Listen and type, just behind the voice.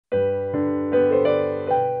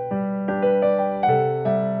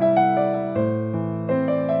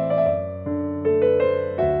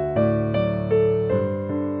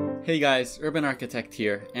guys, Urban Architect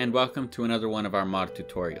here, and welcome to another one of our mod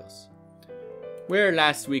tutorials. Where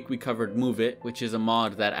last week we covered Move It, which is a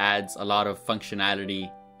mod that adds a lot of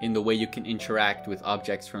functionality in the way you can interact with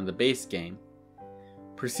objects from the base game.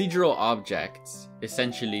 Procedural Objects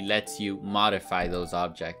essentially lets you modify those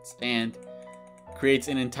objects and creates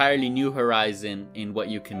an entirely new horizon in what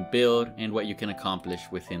you can build and what you can accomplish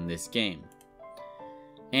within this game.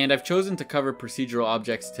 And I've chosen to cover procedural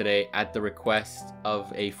objects today at the request of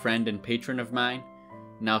a friend and patron of mine,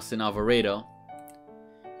 Nelson Alvarado.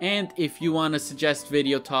 And if you want to suggest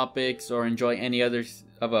video topics or enjoy any others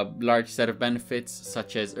of a large set of benefits,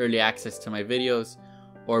 such as early access to my videos,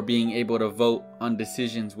 or being able to vote on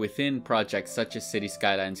decisions within projects such as City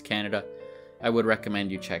Skylines Canada, I would recommend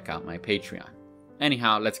you check out my Patreon.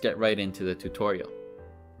 Anyhow, let's get right into the tutorial.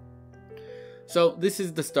 So this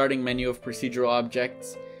is the starting menu of procedural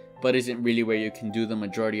objects, but isn't really where you can do the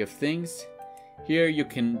majority of things. Here you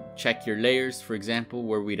can check your layers, for example,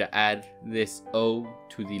 were we to add this O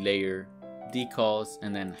to the layer decals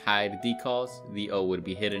and then hide decals, the O would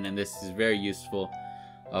be hidden, and this is very useful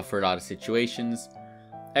for a lot of situations.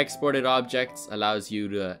 Exported objects allows you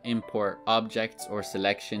to import objects or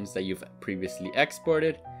selections that you've previously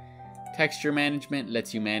exported. Texture management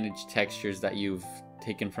lets you manage textures that you've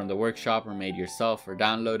taken from the workshop or made yourself or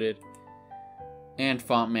downloaded. And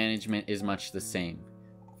font management is much the same,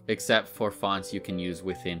 except for fonts you can use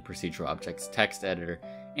within Procedural Objects text editor,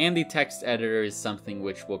 and the text editor is something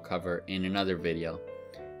which we'll cover in another video,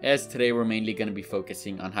 as today we're mainly going to be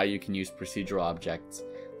focusing on how you can use procedural objects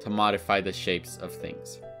to modify the shapes of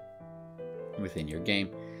things within your game.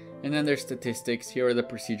 And then there's statistics. Here are the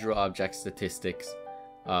procedural object statistics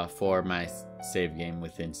for my save game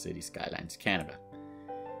within City Skylines Canada.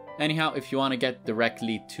 Anyhow, if you want to get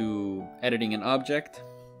directly to editing an object,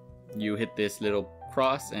 you hit this little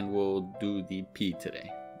cross and we'll do the P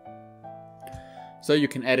today. So you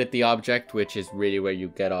can edit the object, which is really where you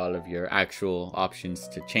get all of your actual options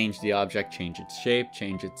to change the object, change its shape,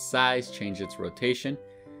 change its size, change its rotation.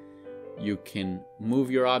 You can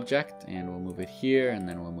move your object, and we'll move it here and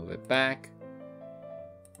then we'll move it back.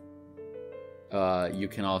 You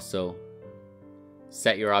can also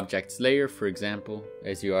set your object's layer, for example,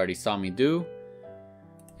 as you already saw me do.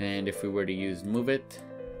 And if we were to use Move It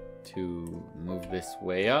to move this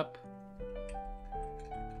way up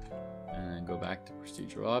and then go back to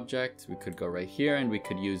procedural objects, we could go right here and we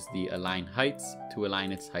could use the align heights to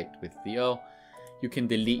align its height with the O. You can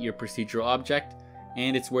delete your procedural object,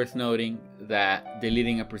 and it's worth noting that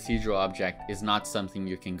deleting a procedural object is not something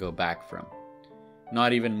you can go back from.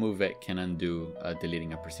 Not even Move It can undo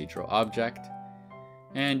deleting a procedural object.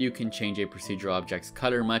 And you can change a procedural object's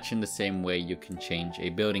color much in the same way you can change a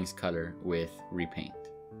building's color with Repaint.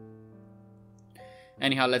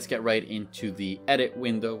 Anyhow, let's get right into the edit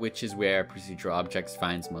window, which is where procedural objects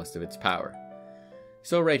finds most of its power.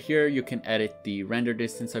 So right here you can edit the render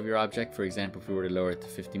distance of your object. For example, if we were to lower it to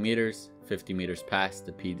 50 meters past,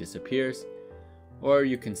 the P disappears. Or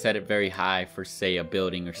you can set it very high for, say, a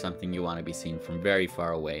building or something you want to be seen from very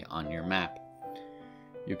far away on your map.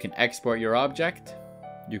 You can export your object.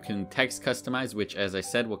 You can text customize, which, as I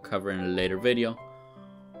said, we'll cover in a later video.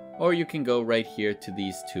 Or you can go right here to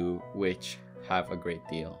these two, which have a great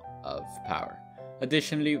deal of power.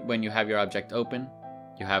 Additionally, when you have your object open,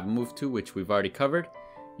 you have Move To, which we've already covered.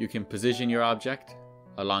 You can position your object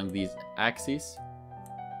along these axes.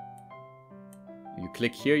 You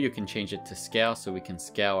click here, you can change it to scale, so we can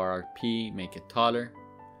scale our RP, make it taller.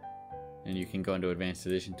 And you can go into Advanced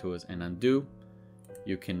Edition Tools and undo.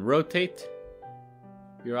 You can rotate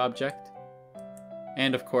your object.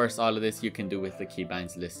 And of course, all of this you can do with the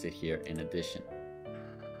keybinds listed here in addition.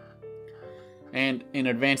 And in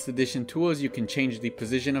Advanced Edition Tools, you can change the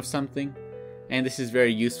position of something. And this is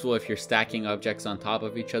very useful if you're stacking objects on top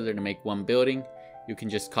of each other to make one building. You can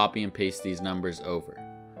just copy and paste these numbers over.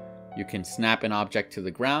 You can snap an object to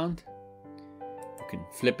the ground. You can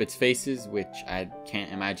flip its faces, which I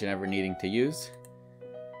can't imagine ever needing to use.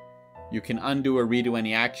 You can undo or redo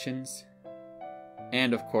any actions.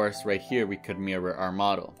 And of course, right here, we could mirror our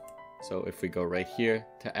model. So if we go right here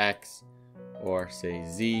to X, or say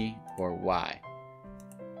Z or Y.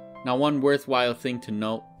 Now, one worthwhile thing to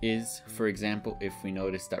note is, for example, if we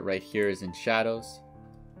notice that right here is in shadows,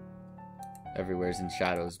 everywhere is in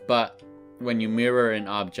shadows, but when you mirror an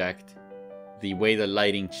object, the way the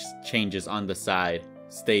lighting changes on the side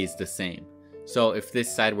stays the same. So if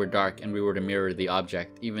this side were dark and we were to mirror the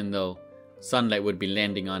object, even though sunlight would be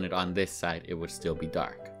landing on it on this side, it would still be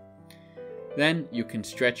dark. Then you can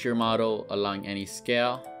stretch your model along any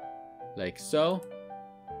scale, like so,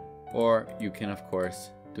 or you can of course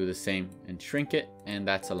do the same and shrink it, and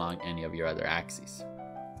that's along any of your other axes.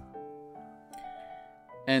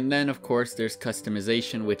 And then of course there's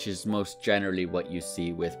customization, which is most generally what you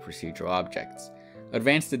see with procedural objects.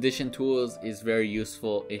 Advanced Addition Tools is very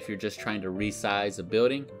useful if you're just trying to resize a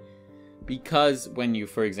building, because when you,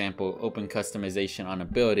 for example, open customization on a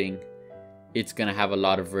building, it's going to have a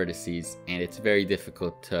lot of vertices, and it's very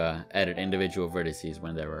difficult to edit individual vertices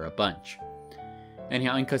when there are a bunch.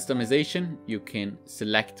 Anyhow, in customization, you can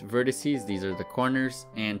select vertices, these are the corners,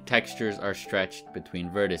 and textures are stretched between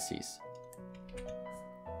vertices.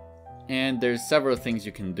 And there's several things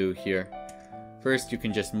you can do here. First, you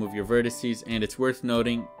can just move your vertices, and it's worth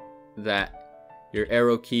noting that your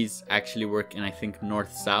arrow keys actually work in, I think,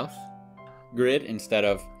 north-south grid instead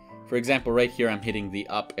of, for example, right here I'm hitting the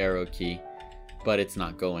up arrow key, but it's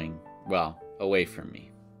not going, well, away from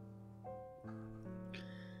me.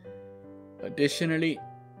 Additionally,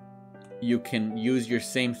 you can use your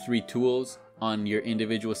same 3 tools on your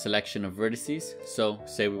individual selection of vertices. So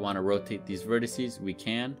say we want to rotate these vertices, we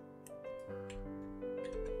can.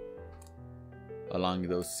 Along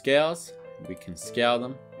those scales, we can scale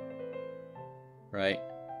them, right?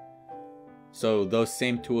 So those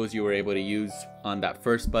same tools you were able to use on that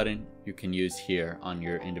first button, you can use here on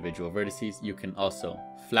your individual vertices. You can also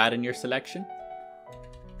flatten your selection,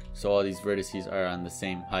 so all these vertices are on the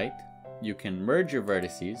same height. You can merge your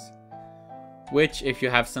vertices, which if you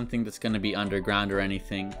have something that's going to be underground or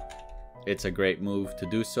anything, it's a great move to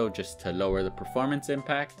do so, just to lower the performance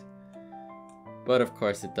impact. But of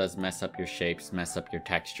course it does mess up your shapes, mess up your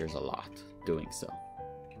textures a lot doing so.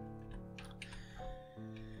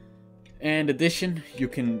 And additionally you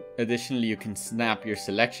can snap your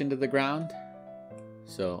selection to the ground.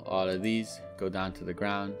 So all of these go down to the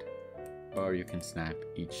ground, or you can snap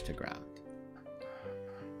each to ground.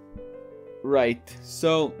 Right,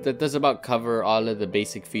 so that does about cover all of the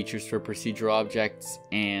basic features for procedural objects,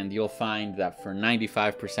 and you'll find that for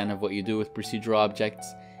 95% of what you do with procedural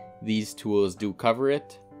objects, these tools do cover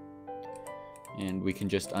it. And we can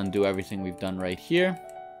just undo everything we've done right here.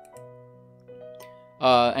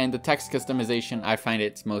 And the text customization, I find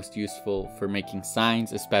it's most useful for making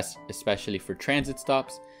signs, especially for transit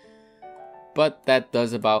stops. But that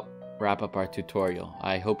does about wrap up our tutorial.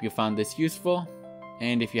 I hope you found this useful.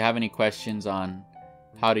 And if you have any questions on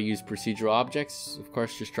how to use procedural objects, of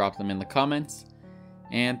course, just drop them in the comments.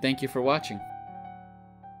 And thank you for watching.